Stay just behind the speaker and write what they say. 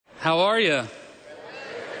How are you?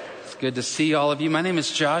 It's good to see all of you. My name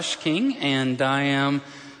is Josh King, and I am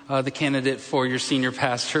the candidate for your senior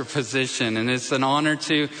pastor position. And it's an honor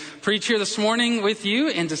to preach here this morning with you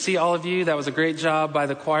and to see all of you. That was a great job by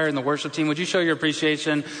the choir and the worship team. Would you show your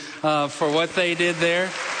appreciation for what they did there?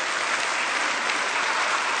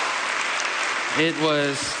 It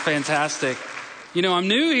was fantastic. You know, I'm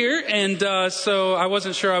new here, and so I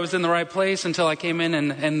wasn't sure I was in the right place until I came in,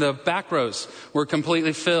 and the back rows were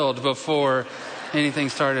completely filled before anything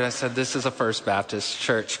started. I said, this is a First Baptist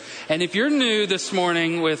church. And if you're new this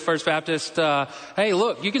morning with First Baptist, hey,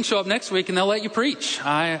 look, you can show up next week and they'll let you preach.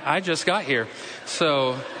 I just got here.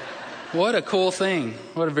 So what a cool thing.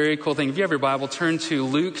 What a very cool thing. If you have your Bible, turn to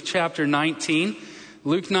Luke chapter 19.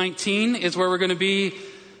 Luke 19 is where we're going to be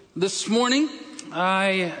this morning.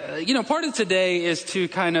 Part of today is to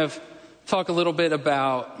kind of talk a little bit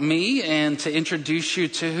about me and to introduce you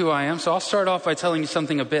to who I am. So I'll start off by telling you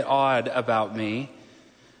something a bit odd about me.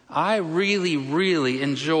 I really, really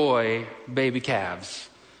enjoy baby calves,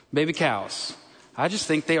 baby cows. I just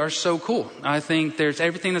think they are so cool. I think there's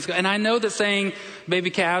everything that's good. And I know that saying baby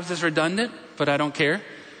calves is redundant, but I don't care.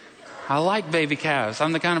 I like baby calves.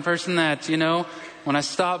 I'm the kind of person that, when I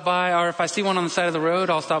stop by, or if I see one on the side of the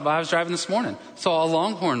road, I'll stop by. I was driving this morning, saw a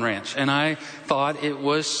Longhorn Ranch, and I thought it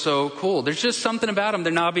was so cool. There's just something about them.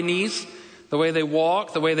 Their knobby knees, the way they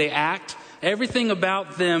walk, the way they act, everything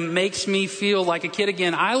about them makes me feel like a kid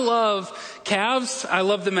again. I love calves. I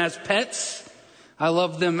love them as pets. I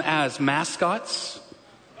love them as mascots.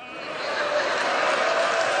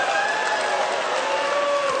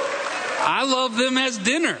 I love them as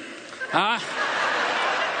dinner.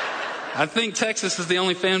 I think Texas is the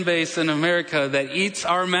only fan base in America that eats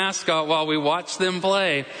our mascot while we watch them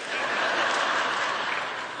play.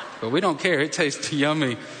 But we don't care. It tastes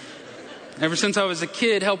yummy. Ever since I was a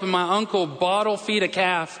kid helping my uncle bottle feed a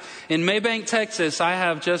calf in Maybank, Texas,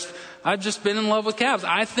 I've just been in love with calves.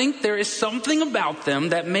 I think there is something about them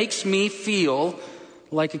that makes me feel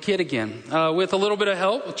like a kid again. With a little bit of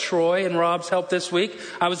help, with Troy and Rob's help this week,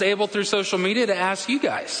 I was able through social media to ask you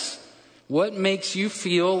guys, what makes you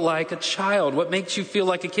feel like a child? What makes you feel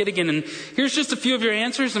like a kid again? And here's just a few of your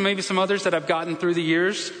answers and maybe some others that I've gotten through the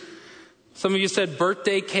years. Some of you said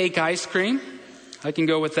birthday cake ice cream. I can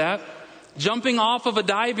go with that. Jumping off of a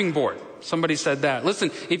diving board. Somebody said that.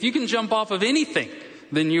 Listen, if you can jump off of anything,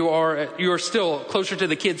 then you are still closer to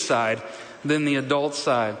the kid side than the adult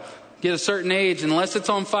side. Get a certain age, unless it's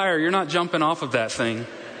on fire, you're not jumping off of that thing.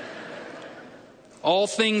 All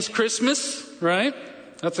things Christmas, right?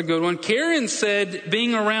 That's a good one. Karen said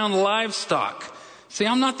being around livestock. See,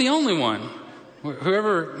 I'm not the only one.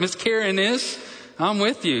 Whoever Miss Karen is, I'm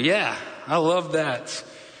with you. Yeah, I love that.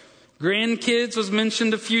 Grandkids was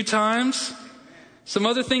mentioned a few times. Some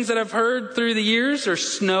other things that I've heard through the years are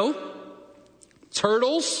snow,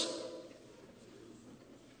 turtles.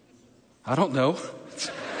 I don't know.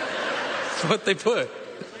 That's what they put.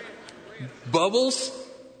 Bubbles.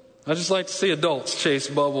 I just like to see adults chase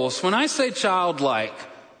bubbles. When I say childlike,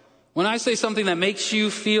 when I say something that makes you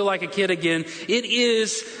feel like a kid again, it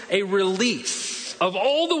is a release of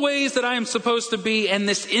all the ways that I am supposed to be and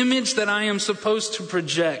this image that I am supposed to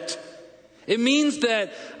project. It means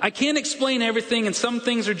that I can't explain everything and some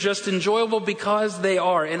things are just enjoyable because they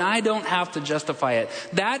are, and I don't have to justify it.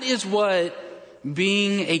 That is what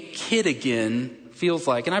being a kid again feels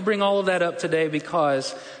like. And I bring all of that up today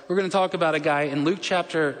because we're going to talk about a guy in Luke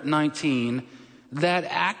chapter 19 that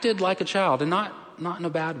acted like a child, and not in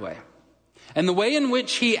a bad way. And the way in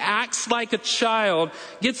which he acts like a child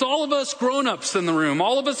gets all of us grown-ups in the room,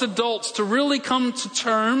 all of us adults, to really come to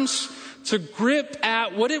terms, to grip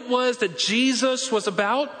at what it was that Jesus was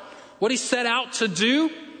about, what he set out to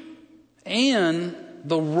do, and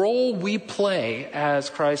the role we play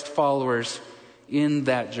as Christ followers in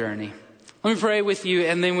that journey. Let me pray with you,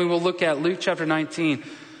 and then we will look at Luke chapter 19,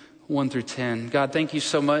 1 through 10. God, thank you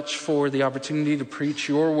so much for the opportunity to preach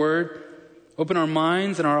your word. Open our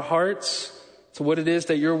minds and our hearts to what it is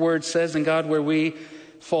that your word says. And God, where we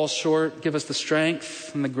fall short, give us the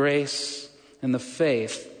strength and the grace and the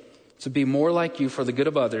faith to be more like you for the good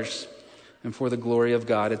of others and for the glory of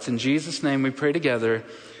God. It's in Jesus' name we pray together.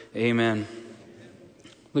 Amen.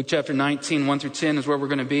 Luke chapter 19, 1 through 10 is where we're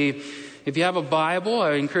going to be. If you have a Bible,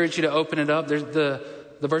 I encourage you to open it up. The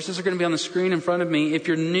verses are going to be on the screen in front of me. If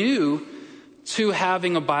you're new to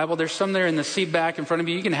having a Bible, there's some there in the seat back in front of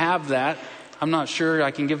you. You can have that. I'm not sure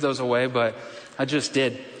I can give those away, but I just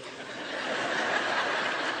did.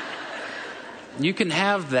 You can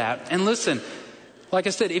have that. And listen, Like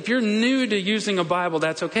I said, if you're new to using a Bible,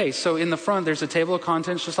 that's okay. So in the front, there's a table of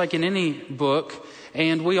contents, just like in any book.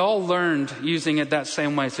 And we all learned using it that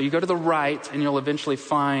same way. So you go to the right, and you'll eventually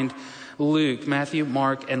find Luke, Matthew,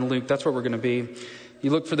 Mark, and Luke. That's where we're going to be.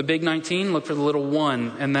 You look for the big 19, look for the little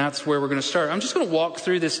 1, and that's where we're going to start. I'm just going to walk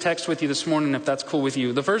through this text with you this morning, if that's cool with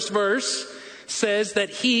you. The first verse says that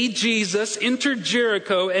he, Jesus, entered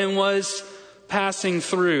Jericho and was passing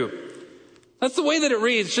through. That's the way that it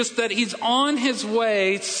reads, just that he's on his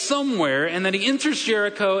way somewhere and that he enters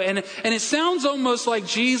Jericho, and it sounds almost like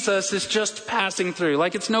Jesus is just passing through,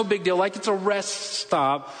 like it's no big deal, like it's a rest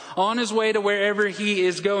stop on his way to wherever he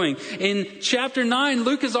is going. In chapter 9,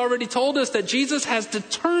 Luke has already told us that Jesus has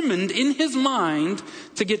determined in his mind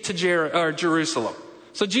to get to Jerusalem.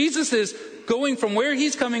 So Jesus is going from where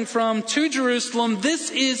he's coming from to Jerusalem.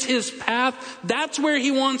 This is his path. That's where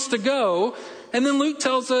he wants to go. And then Luke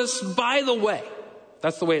tells us, by the way,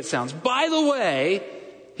 that's the way it sounds. By the way,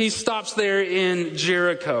 he stops there in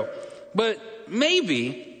Jericho. But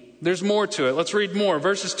maybe there's more to it. Let's read more.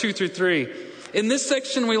 Verses 2 through 3. In this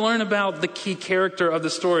section, we learn about the key character of the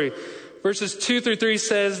story. Verses 2 through 3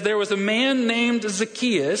 says, there was a man named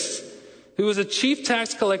Zacchaeus who was a chief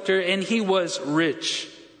tax collector, and he was rich.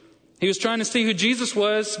 He was trying to see who Jesus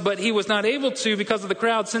was, but he was not able to because of the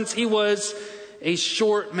crowd, since he was a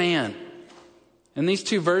short man. In these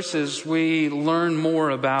two verses, we learn more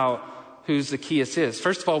about who Zacchaeus is.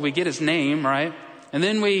 First of all, we get his name, right? And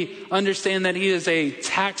then we understand that he is a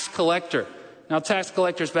tax collector. Now, tax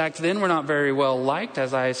collectors back then were not very well liked,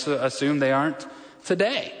 as I assume they aren't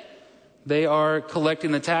today. They are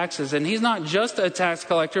collecting the taxes. And he's not just a tax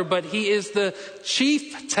collector, but he is the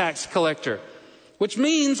chief tax collector. Which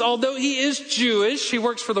means, although he is Jewish, he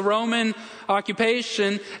works for the Roman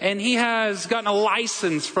occupation, and he has gotten a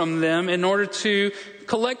license from them in order to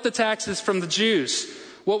collect the taxes from the Jews.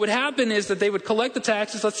 What would happen is that they would collect the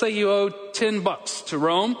taxes. Let's say you owe $10 to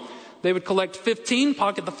Rome. They would collect 15,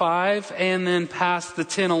 pocket the 5, and then pass the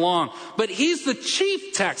 10 along. But he's the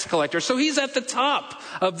chief tax collector, so he's at the top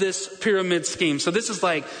of this pyramid scheme. So this is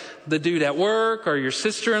like the dude at work or your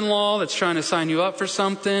sister-in-law that's trying to sign you up for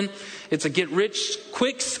something. It's a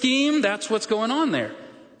get-rich-quick scheme. That's what's going on there.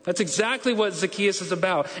 That's exactly what Zacchaeus is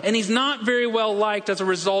about. And he's not very well liked as a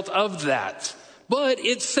result of that. But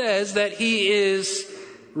it says that he is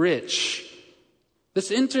rich.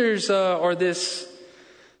 This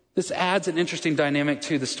adds an interesting dynamic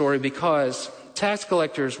to the story because tax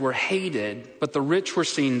collectors were hated, but the rich were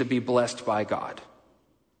seen to be blessed by God.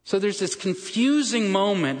 So there's this confusing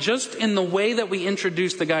moment just in the way that we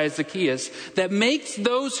introduce the guy Zacchaeus that makes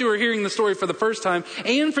those who are hearing the story for the first time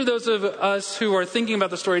and for those of us who are thinking about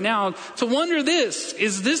the story now to wonder this: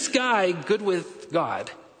 is this guy good with God?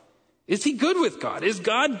 Is he good with God? Is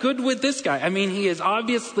God good with this guy? I mean, he is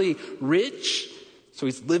obviously rich, so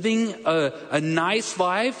he's living a nice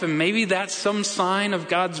life, and maybe that's some sign of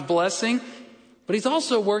God's blessing. But he's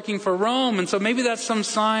also working for Rome, and so maybe that's some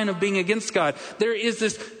sign of being against God. There is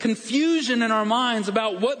this confusion in our minds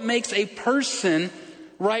about what makes a person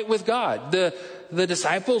right with God. The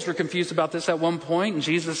disciples were confused about this at one point, and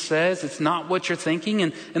Jesus says it's not what you're thinking,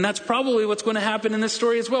 and that's probably what's going to happen in this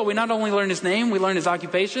story as well. We not only learn his name, we learn his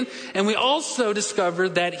occupation, and we also discover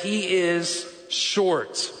that he is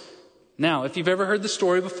short. Now, if you've ever heard the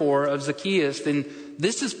story before of Zacchaeus, then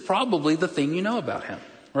this is probably the thing you know about him,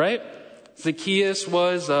 right? Zacchaeus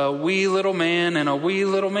was a wee little man, and a wee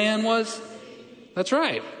little man was... That's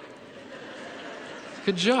right.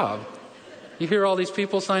 Good job. You hear all these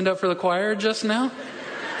people signed up for the choir just now?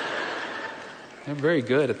 They're very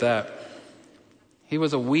good at that. He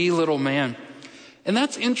was a wee little man. And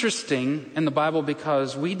that's interesting in the Bible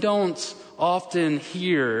because we don't often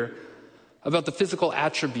hear about the physical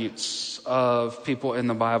attributes of people in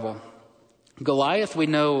the Bible. Goliath, we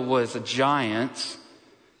know, was a giant.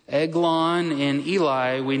 Eglon and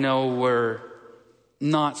Eli, we know, were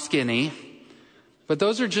not skinny. But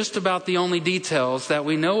those are just about the only details that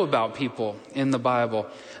we know about people in the Bible.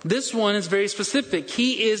 This one is very specific.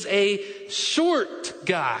 He is a short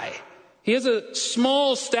guy. He has a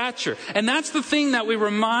small stature. And that's the thing that we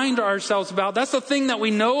remind ourselves about. That's the thing that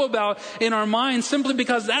we know about in our minds simply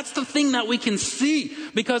because that's the thing that we can see.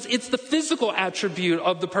 Because it's the physical attribute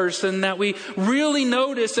of the person that we really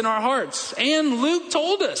notice in our hearts. And Luke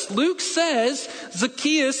told us. Luke says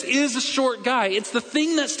Zacchaeus is a short guy. It's the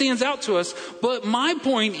thing that stands out to us. But my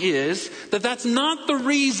point is that that's not the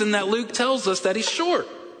reason that Luke tells us that he's short.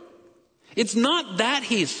 It's not that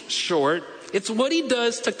he's short. It's what he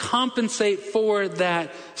does to compensate for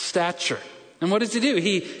that stature. And what does he do?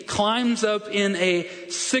 He climbs up in a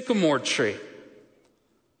sycamore tree.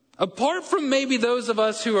 Apart from maybe those of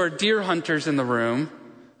us who are deer hunters in the room,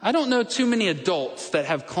 I don't know too many adults that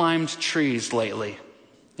have climbed trees lately.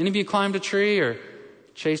 Any of you climbed a tree or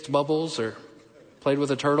chased bubbles or played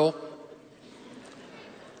with a turtle?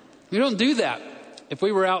 We don't do that. If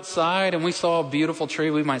we were outside and we saw a beautiful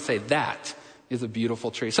tree, we might say, that is a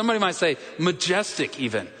beautiful tree. Somebody might say, majestic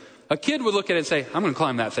even. A kid would look at it and say, I'm going to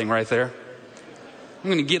climb that thing right there. I'm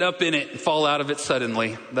going to get up in it and fall out of it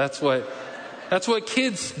suddenly. That's what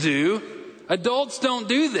kids do. Adults don't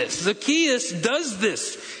do this. Zacchaeus does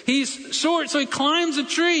this. He's short, so he climbs a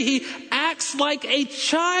tree. He acts like a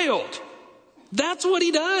child. That's what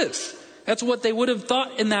he does. That's what they would have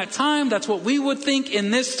thought in that time. That's what we would think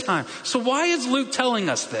in this time. So why is Luke telling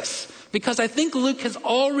us this? Because I think Luke has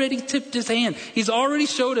already tipped his hand. He's already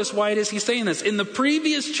showed us why it is he's saying this. In the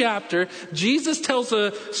previous chapter, Jesus tells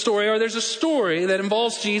a story, or there's a story that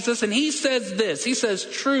involves Jesus, and he says this. He says,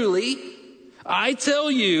 truly, I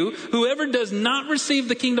tell you, whoever does not receive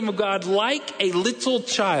the kingdom of God like a little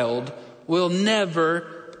child will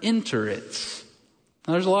never enter it.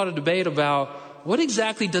 Now, there's a lot of debate about what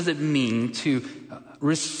exactly does it mean to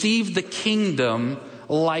receive the kingdom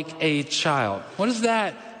like a child? What does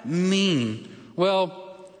that mean?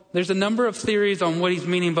 Well, there's a number of theories on what he's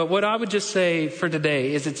meaning, but what I would just say for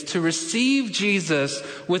today is it's to receive Jesus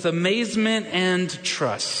with amazement and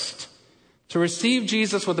trust. To receive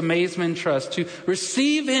Jesus with amazement and trust. To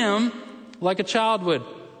receive him like a child would.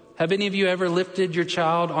 Have any of you ever lifted your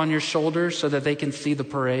child on your shoulders so that they can see the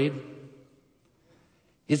parade?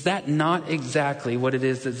 Is that not exactly what it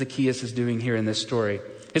is that Zacchaeus is doing here in this story?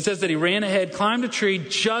 It says that he ran ahead, climbed a tree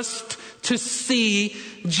just to see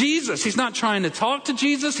Jesus. He's not trying to talk to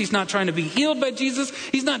Jesus. He's not trying to be healed by Jesus.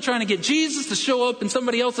 He's not trying to get Jesus to show up in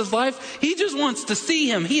somebody else's life. He just wants to see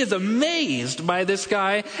him. He is amazed by this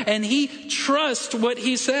guy, and he trusts what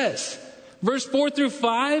he says. Verse 4 through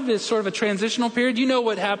 5 is sort of a transitional period. You know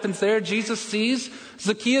what happens there. Jesus sees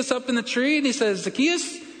Zacchaeus up in the tree, and he says,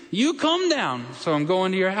 Zacchaeus, you come down. So I'm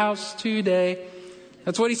going to your house today.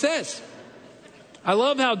 That's what he says. I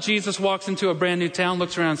love how Jesus walks into a brand new town,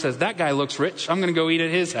 looks around and says, that guy looks rich. I'm going to go eat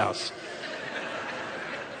at his house.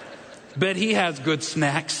 Bet he has good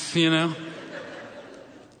snacks, you know.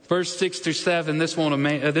 Verse 6 through 7, this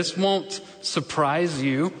won't surprise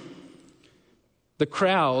you. The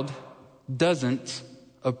crowd doesn't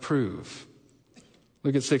approve.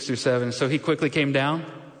 Look at 6 through 7. So he quickly came down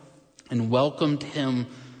and welcomed him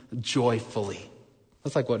joyfully.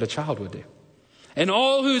 That's like what a child would do. And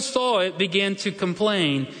all who saw it began to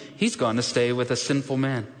complain, he's gone to stay with a sinful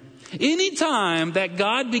man. Anytime that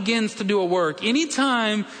God begins to do a work,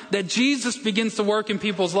 anytime that Jesus begins to work in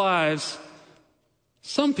people's lives,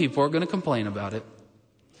 some people are going to complain about it.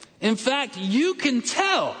 In fact, you can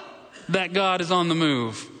tell that God is on the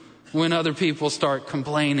move when other people start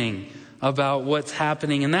complaining about what's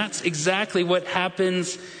happening. And that's exactly what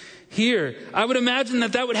happens here. I would imagine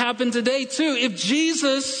that would happen today too. If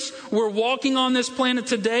Jesus were walking on this planet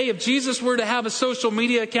today, if Jesus were to have a social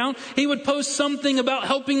media account, he would post something about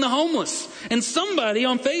helping the homeless. And somebody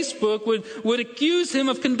on Facebook would accuse him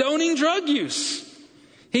of condoning drug use.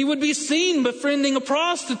 He would be seen befriending a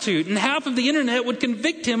prostitute, and half of the internet would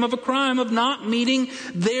convict him of a crime of not meeting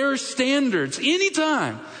their standards.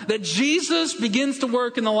 Anytime that Jesus begins to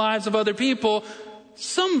work in the lives of other people,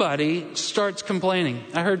 somebody starts complaining.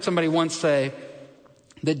 I heard somebody once say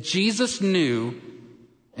that Jesus knew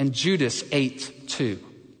and Judas ate too.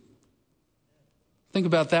 Think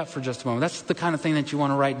about that for just a moment. That's the kind of thing that you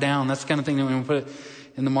want to write down. That's the kind of thing that you want to put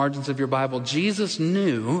in the margins of your Bible. Jesus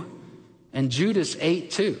knew and Judas ate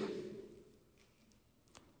too.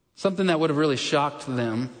 Something that would have really shocked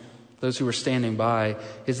them, those who were standing by,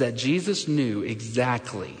 is that Jesus knew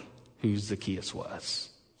exactly who Zacchaeus was.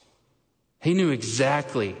 He knew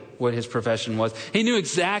exactly what his profession was. He knew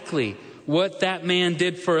exactly what that man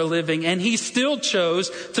did for a living. And he still chose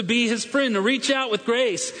to be his friend, to reach out with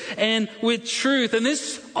grace and with truth. And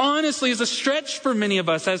this honestly is a stretch for many of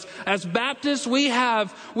us. As Baptists, we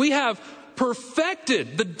have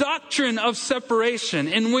perfected the doctrine of separation,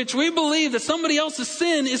 in which we believe that somebody else's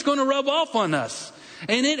sin is going to rub off on us.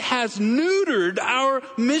 And it has neutered our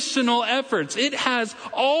missional efforts. It has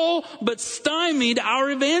all but stymied our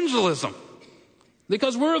evangelism.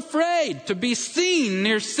 Because we're afraid to be seen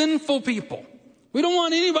near sinful people. We don't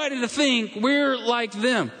want anybody to think we're like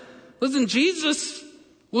them. Listen, Jesus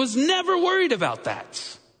was never worried about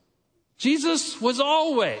that. Jesus was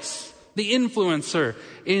always the influencer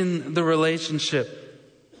in the relationship.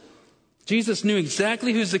 Jesus knew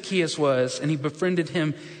exactly who Zacchaeus was, and he befriended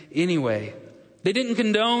him anyway. They didn't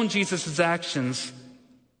condone Jesus' actions,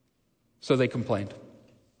 so they complained.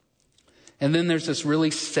 And then there's this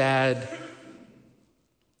really sad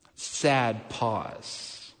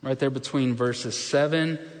pause right there between verses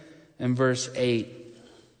 7 and verse 8.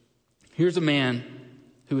 Here's a man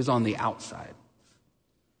who is on the outside.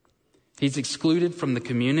 He's excluded from the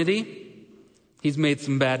community. He's made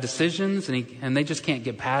some bad decisions and they just can't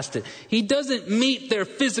get past it. He doesn't meet their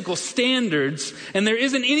physical standards and there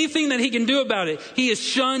isn't anything that he can do about it. He is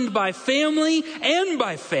shunned by family and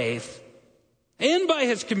by faith and by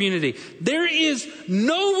his community. There is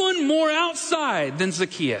no one more outside than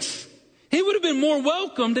Zacchaeus. He would have been more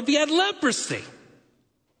welcomed if he had leprosy.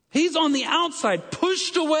 He's on the outside,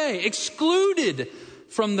 pushed away, excluded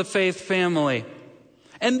from the faith family.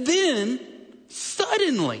 And then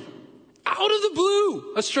suddenly, out of the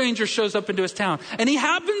blue, a stranger shows up into his town. And he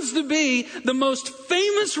happens to be the most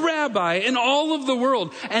famous rabbi in all of the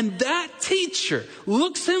world. And that teacher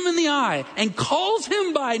looks him in the eye and calls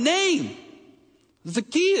him by name.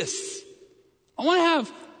 Zacchaeus, I want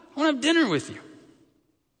to have dinner with you.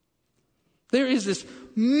 There is this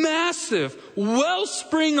massive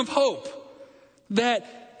wellspring of hope that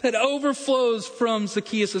overflows from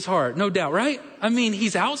Zacchaeus' heart. No doubt, right? I mean,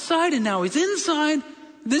 he's outside and now he's inside.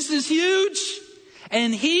 This is huge.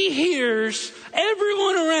 And he hears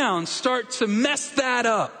everyone around start to mess that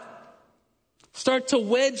up. Start to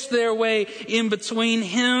wedge their way in between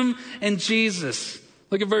him and Jesus.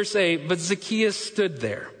 Look at verse 8. But Zacchaeus stood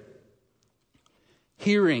there,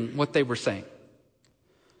 hearing what they were saying.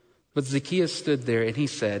 But Zacchaeus stood there and he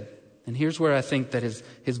said, and here's where I think that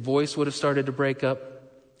his voice would have started to break up,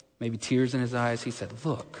 maybe tears in his eyes. He said,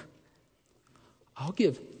 look, I'll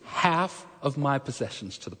give half of my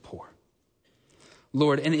possessions to the poor.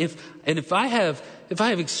 Lord, and if I have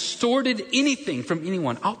extorted anything from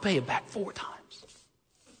anyone, I'll pay it back 4 times.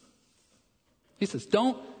 He says,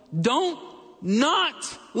 don't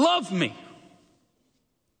not love me.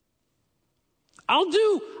 I'll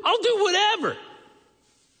do whatever.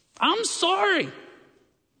 I'm sorry.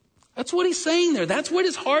 That's what he's saying there. That's what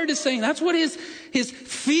his heart is saying. That's what his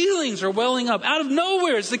feelings are welling up. Out of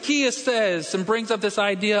nowhere, Zacchaeus says and brings up this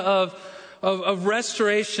idea of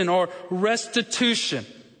restoration or restitution.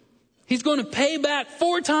 He's going to pay back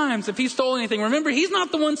 4 times if he stole anything. Remember, he's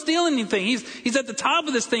not the one stealing anything. He's at the top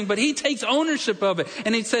of this thing, but he takes ownership of it.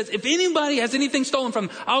 And he says, if anybody has anything stolen from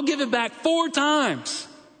him, I'll give it back 4 times.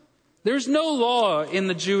 There's no law in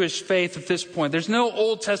the Jewish faith at this point. There's no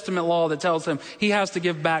Old Testament law that tells him he has to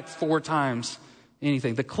give back 4 times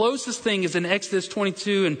anything. The closest thing is in Exodus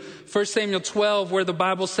 22 and 1 Samuel 12, where the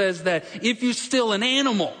Bible says that if you steal an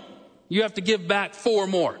animal, you have to give back 4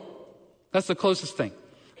 more. That's the closest thing,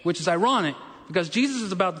 which is ironic because Jesus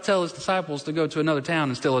is about to tell his disciples to go to another town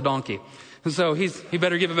and steal a donkey. And so he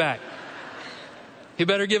better give it back. He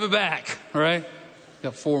better give it back, all right?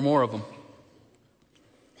 Got 4 more of them.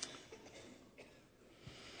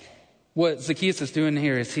 What Zacchaeus is doing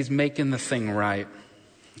here is he's making the thing right.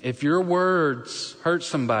 If your words hurt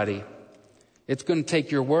somebody, it's going to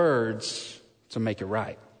take your words to make it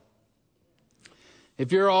right.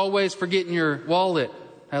 If you're always forgetting your wallet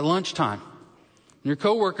at lunchtime, your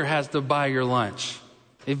coworker has to buy your lunch,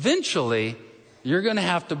 eventually you're going to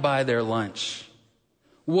have to buy their lunch.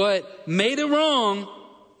 What made it wrong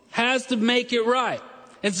has to make it right.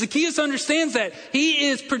 And Zacchaeus understands that. He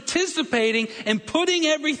is participating in putting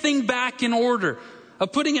everything back in order,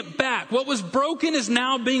 of putting it back. What was broken is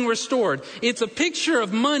now being restored. It's a picture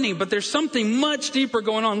of money, but there's something much deeper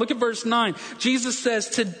going on. Look at verse 9. Jesus says,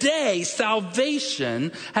 today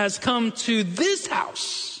salvation has come to this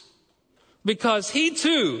house because he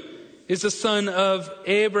too is the son of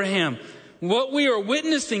Abraham. What we are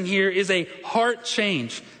witnessing here is a heart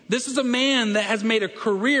change. This is a man that has made a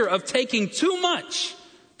career of taking too much.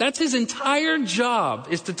 That's his entire job,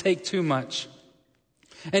 is to take too much.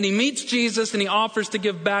 And he meets Jesus and he offers to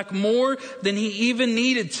give back more than he even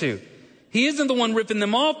needed to. He isn't the one ripping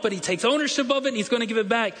them off, but he takes ownership of it and he's going to give it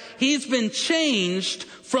back. He's been changed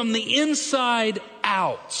from the inside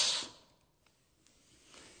out.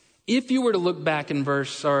 If you were to look back in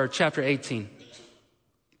chapter 18,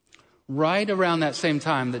 right around that same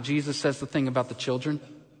time that Jesus says the thing about the children,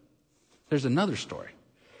 there's another story.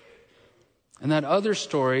 And that other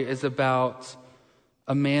story is about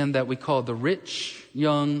a man that we call the rich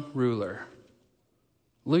young ruler.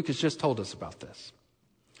 Luke has just told us about this.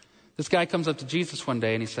 This guy comes up to Jesus one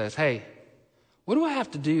day and he says, hey, what do I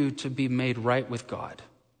have to do to be made right with God?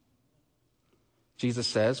 Jesus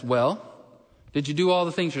says, well, did you do all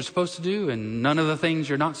the things you're supposed to do and none of the things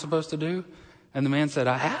you're not supposed to do? And the man said,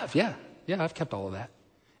 I have, yeah, I've kept all of that.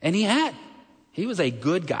 And he had. He was a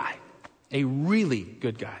good guy, a really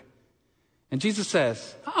good guy. And Jesus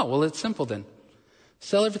says, oh, well, it's simple then.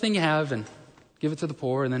 Sell everything you have and give it to the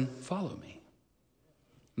poor and then follow me.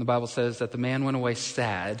 And the Bible says that the man went away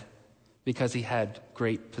sad because he had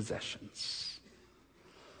great possessions.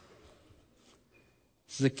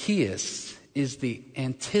 Zacchaeus is the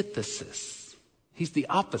antithesis. He's the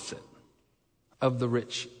opposite of the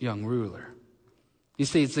rich young ruler. You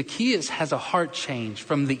see, Zacchaeus has a heart change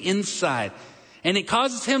from the inside, and it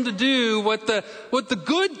causes him to do what the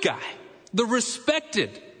good guy, the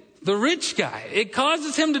respected, the rich guy, it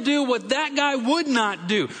causes him to do what that guy would not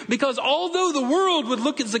do. Because although the world would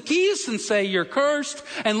look at Zacchaeus and say, you're cursed,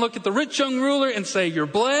 and look at the rich young ruler and say, you're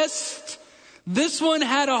blessed, this one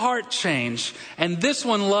had a heart change, and this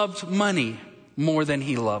one loved money more than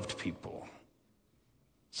he loved people.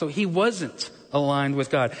 So he wasn't aligned with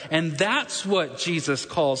God. And that's what Jesus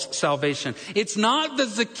calls salvation. It's not that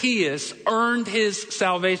Zacchaeus earned his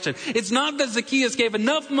salvation. It's not that Zacchaeus gave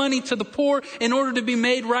enough money to the poor in order to be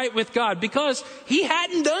made right with God, because he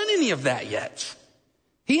hadn't done any of that yet.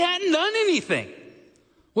 He hadn't done anything.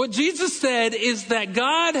 What Jesus said is that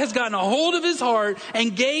God has gotten a hold of his heart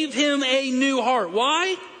and gave him a new heart.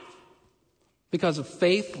 Why? Because of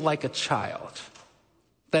faith like a child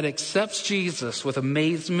that accepts Jesus with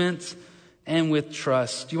amazement and with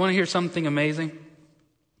trust. You want to hear something amazing?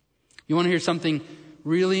 You want to hear something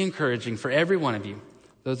really encouraging for every one of you?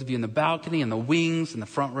 Those of you in the balcony, in the wings, in the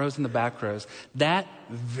front rows, in the back rows. That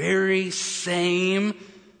very same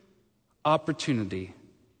opportunity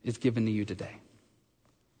is given to you today.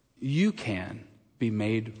 You can be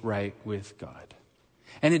made right with God.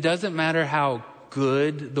 And it doesn't matter how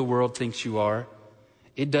good the world thinks you are.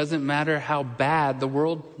 It doesn't matter how bad the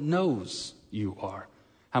world knows you are.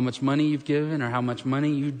 How much money you've given or how much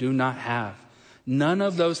money you do not have. None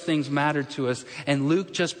of those things matter to us. And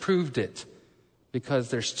Luke just proved it. Because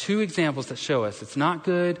there's two examples that show us it's not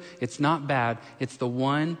good, it's not bad. It's the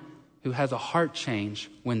one who has a heart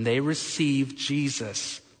change when they receive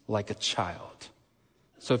Jesus like a child.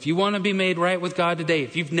 So if you want to be made right with God today,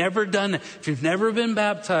 if you've never done it, if you've never been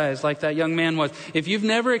baptized like that young man was, if you've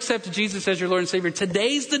never accepted Jesus as your Lord and Savior,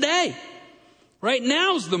 today's the day. Right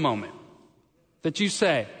now's the moment that you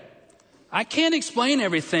say, I can't explain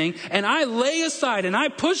everything, and I lay aside and I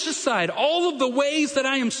push aside all of the ways that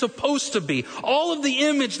I am supposed to be, all of the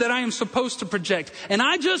image that I am supposed to project. And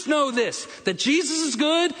I just know this, that Jesus is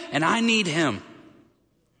good and I need him.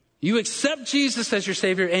 You accept Jesus as your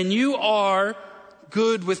Savior and you are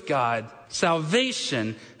good with God.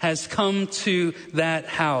 Salvation has come to that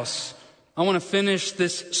house. I want to finish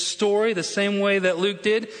this story the same way that Luke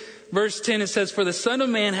did. Verse 10, it says, for the Son of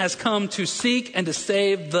Man has come to seek and to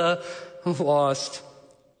save the lost.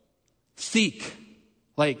 Seek,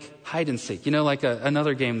 like hide and seek, like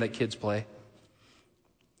another game that kids play.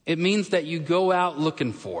 It means that you go out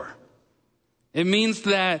looking for. It means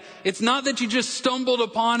that it's not that you just stumbled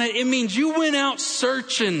upon it. It means you went out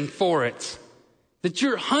searching for it. That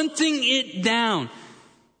you're hunting it down.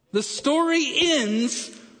 The story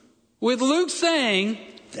ends with Luke saying,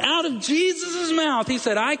 out of Jesus' mouth, he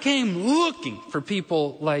said, I came looking for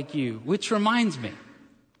people like you. Which reminds me,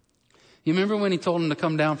 you remember when he told him to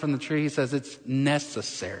come down from the tree? He says, it's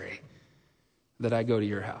necessary that I go to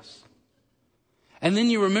your house. And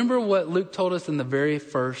then you remember what Luke told us in the very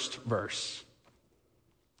first verse.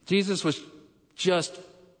 Jesus was just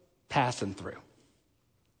passing through.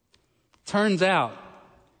 Turns out,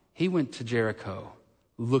 he went to Jericho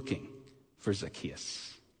looking for Zacchaeus.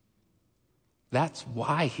 That's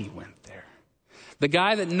why he went there. The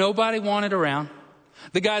guy that nobody wanted around,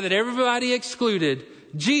 the guy that everybody excluded,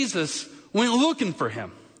 Jesus went looking for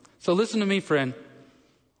him. So listen to me, friend.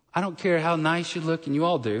 I don't care how nice you look, and you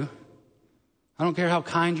all do. I don't care how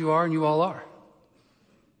kind you are, and you all are.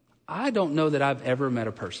 I don't know that I've ever met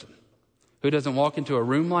a person who doesn't walk into a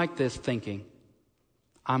room like this thinking,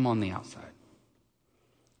 I'm on the outside.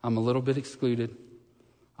 I'm a little bit excluded.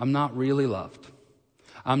 I'm not really loved.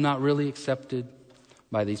 I'm not really accepted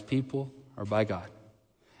by these people or by God.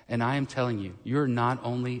 And I am telling you, you're not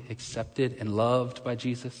only accepted and loved by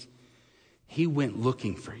Jesus, he went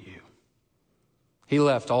looking for you. He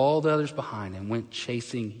left all the others behind and went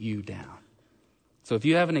chasing you down. So if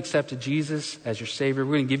you haven't accepted Jesus as your Savior,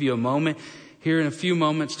 we're going to give you a moment here in a few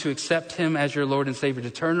moments to accept him as your Lord and Savior,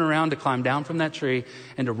 to turn around, to climb down from that tree,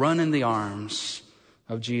 and to run in the arms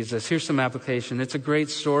of Jesus. Here's some application. It's a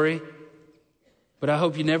great story, but I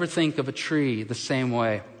hope you never think of a tree the same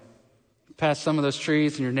way. Past some of those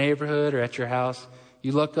trees in your neighborhood or at your house,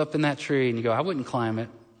 you look up in that tree and you go, I wouldn't climb it,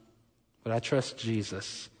 but I trust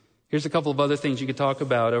Jesus. Here's a couple of other things you could talk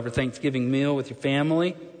about over Thanksgiving meal with your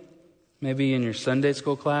family, maybe in your Sunday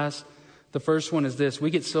school class. The first one is this: we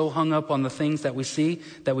get so hung up on the things that we see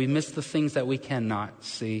that we miss the things that we cannot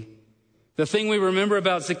see. The thing we remember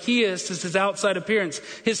about Zacchaeus is his outside appearance,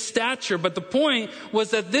 his stature. But the point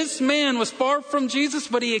was that this man was far from Jesus,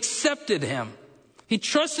 but he accepted him. He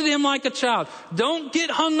trusted him like a child. Don't get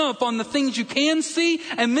hung up on the things you can see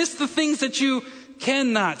and miss the things that you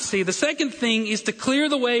cannot see. The second thing is to clear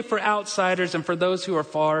the way for outsiders and for those who are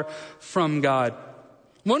far from God.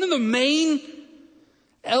 One of the main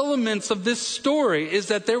elements of this story is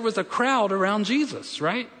that there was a crowd around Jesus,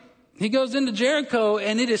 right? He goes into Jericho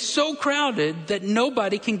and it is so crowded that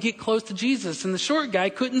nobody can get close to Jesus. And the short guy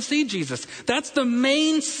couldn't see Jesus. That's the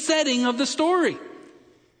main setting of the story.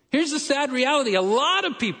 Here's the sad reality. A lot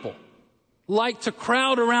of people like to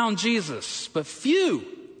crowd around Jesus, but few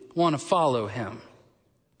want to follow him.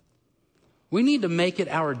 We need to make it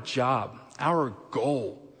our job, our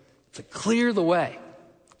goal, to clear the way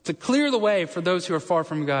for those who are far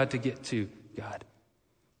from God to get to God.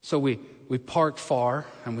 So we park far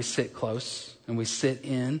and we sit close and we sit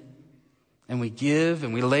in and we give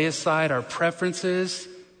and we lay aside our preferences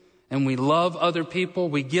and we love other people.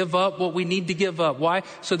 We give up what we need to give up. Why?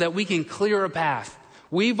 So that we can clear a path.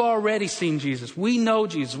 We've already seen Jesus. We know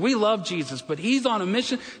Jesus. We love Jesus, but he's on a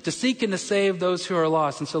mission to seek and to save those who are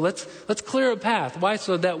lost. And so let's clear a path. Why?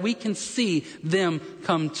 So that we can see them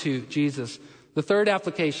come to Jesus. The third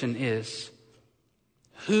application is,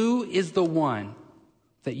 who is the one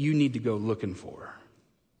that you need to go looking for?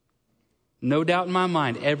 No doubt in my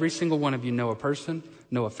mind, every single one of you know a person,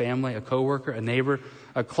 know a family, a coworker, a neighbor,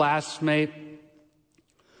 a classmate,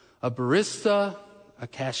 a barista, a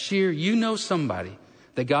cashier. You know somebody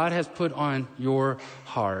that God has put on your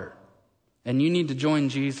heart, and you need to join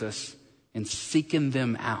Jesus in seeking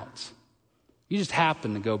them out. You just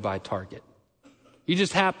happen to go by Target. You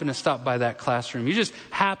just happen to stop by that classroom. You just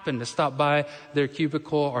happen to stop by their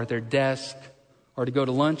cubicle or their desk or to go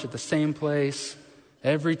to lunch at the same place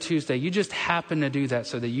every Tuesday. You just happen to do that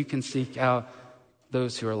so that you can seek out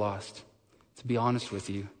those who are lost. To be honest with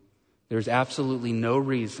you, there's absolutely no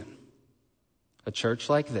reason a church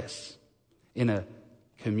like this, in a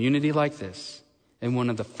community like this, in one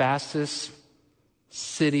of the fastest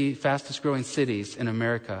growing cities in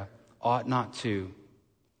America, ought not to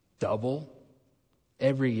double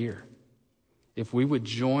every year if we would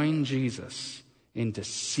join Jesus into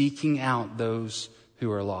seeking out those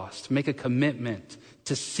who are lost. Make a commitment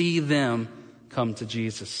to see them come to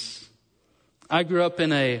Jesus. I grew up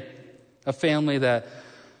in a family that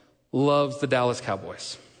loves the Dallas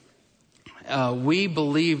Cowboys. We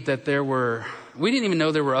believed that we didn't even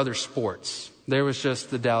know there were other sports. There was just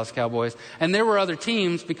the Dallas Cowboys. And there were other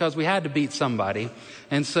teams because we had to beat somebody.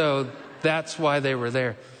 And so that's why they were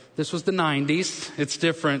there. This was the 90s. It's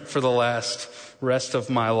different for the rest of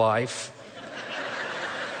my life.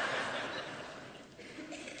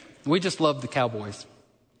 We just loved the Cowboys.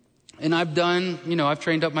 And I've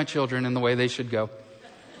trained up my children in the way they should go.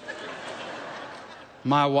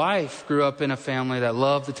 My wife grew up in a family that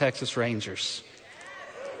loved the Texas Rangers.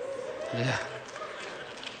 Yeah.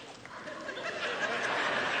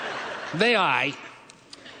 They aight.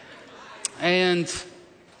 And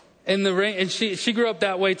she grew up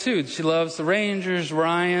that way too. She loves the Rangers,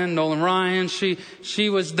 Nolan Ryan. She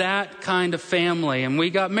was that kind of family. And we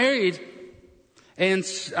got married. And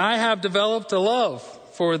I have developed a love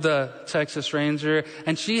for the Texas Ranger.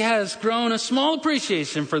 And she has grown a small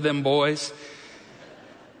appreciation for them boys.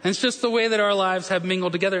 And it's just the way that our lives have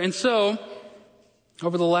mingled together. And so,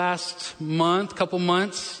 over the last couple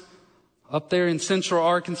months, up there in central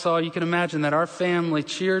Arkansas, you can imagine that our family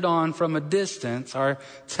cheered on from a distance our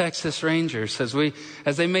Texas Rangers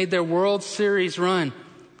as they made their World Series run.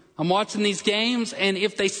 I'm watching these games, and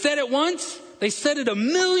if they said it once, they said it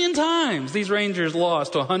 1,000,000 times. These Rangers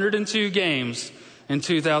lost 102 games in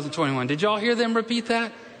 2021. Did y'all hear them repeat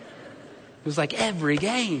that? It was like every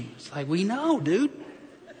game. It's like, we know, dude.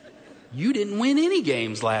 You didn't win any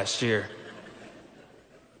games last year.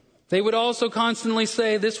 They would also constantly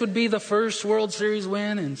say this would be the first World Series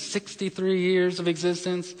win in 63 years of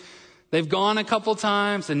existence. They've gone a couple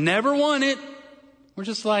times and never won it. We're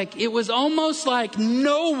just like, it was almost like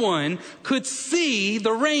no one could see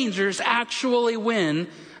the Rangers actually win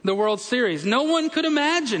the World Series. No one could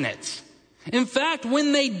imagine it. In fact,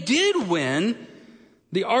 when they did win,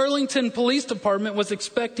 the Arlington Police Department was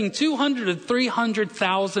expecting 200,000 to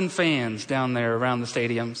 300,000 fans down there around the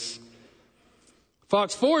stadiums.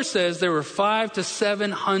 Fox 4 says there were 500,000 to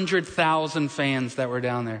 700,000 fans that were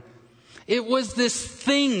down there. It was this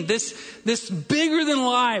thing, this bigger than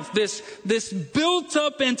life, this built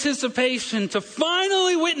up anticipation to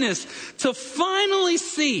finally witness, to finally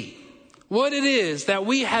see what it is that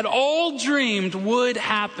we had all dreamed would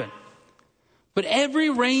happen. But every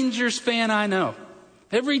Rangers fan I know,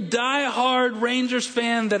 every diehard Rangers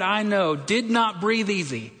fan that I know did not breathe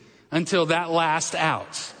easy until that last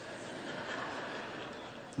out.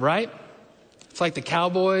 Right? It's like the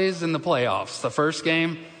Cowboys in the playoffs. The first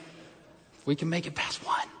game, we can make it past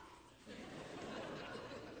one.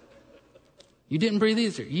 You didn't breathe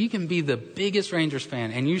easier. You can be the biggest Rangers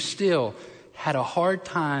fan and you still had a hard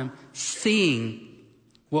time seeing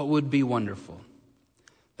what would be wonderful.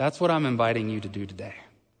 That's what I'm inviting you to do today.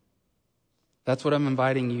 That's what I'm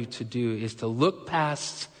inviting you to do, is to look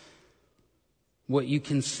past what you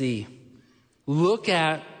can see. Look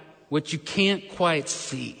at what you can't quite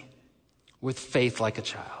see with faith like a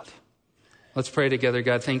child. Let's pray together.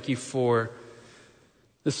 God, thank you for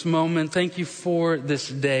this moment. Thank you for this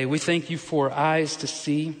day. We thank you for eyes to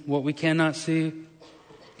see what we cannot see.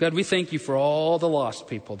 God, we thank you for all the lost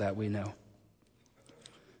people that we know.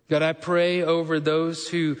 God, I pray over those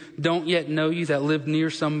who don't yet know you, that live near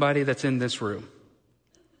somebody that's in this room.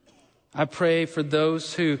 I pray for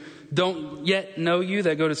those who don't yet know you,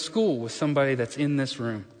 that go to school with somebody that's in this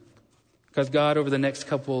room. Because God, over the next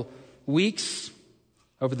couple weeks,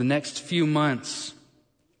 over the next few months,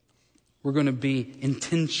 we're going to be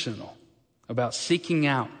intentional about seeking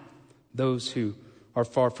out those who are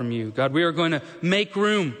far from you. God, we are going to make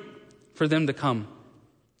room for them to come.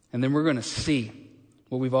 And then we're going to see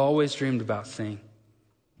what we've always dreamed about seeing.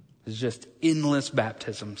 Is just endless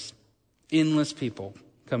baptisms, endless people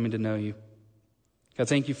coming to know you. God,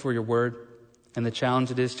 thank you for your word and the challenge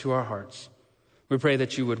it is to our hearts. We pray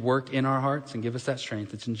that you would work in our hearts and give us that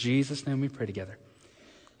strength. It's in Jesus' name we pray together.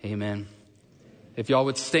 Amen. If y'all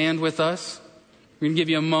would stand with us, we're going to give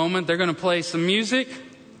you a moment. They're going to play some music.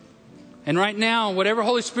 And right now, whatever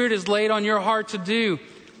Holy Spirit has laid on your heart to do,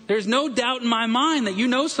 there's no doubt in my mind that you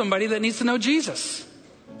know somebody that needs to know Jesus.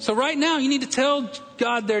 So right now, you need to tell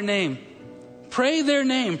God their name. Pray their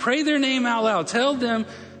name. Pray their name out loud.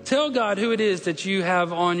 Tell God who it is that you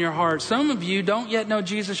have on your heart. Some of you don't yet know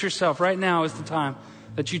Jesus yourself. Right now is the time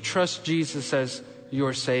that you trust Jesus as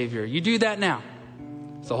your Savior. You do that now.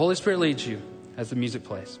 So the Holy Spirit leads you as the music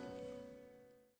plays.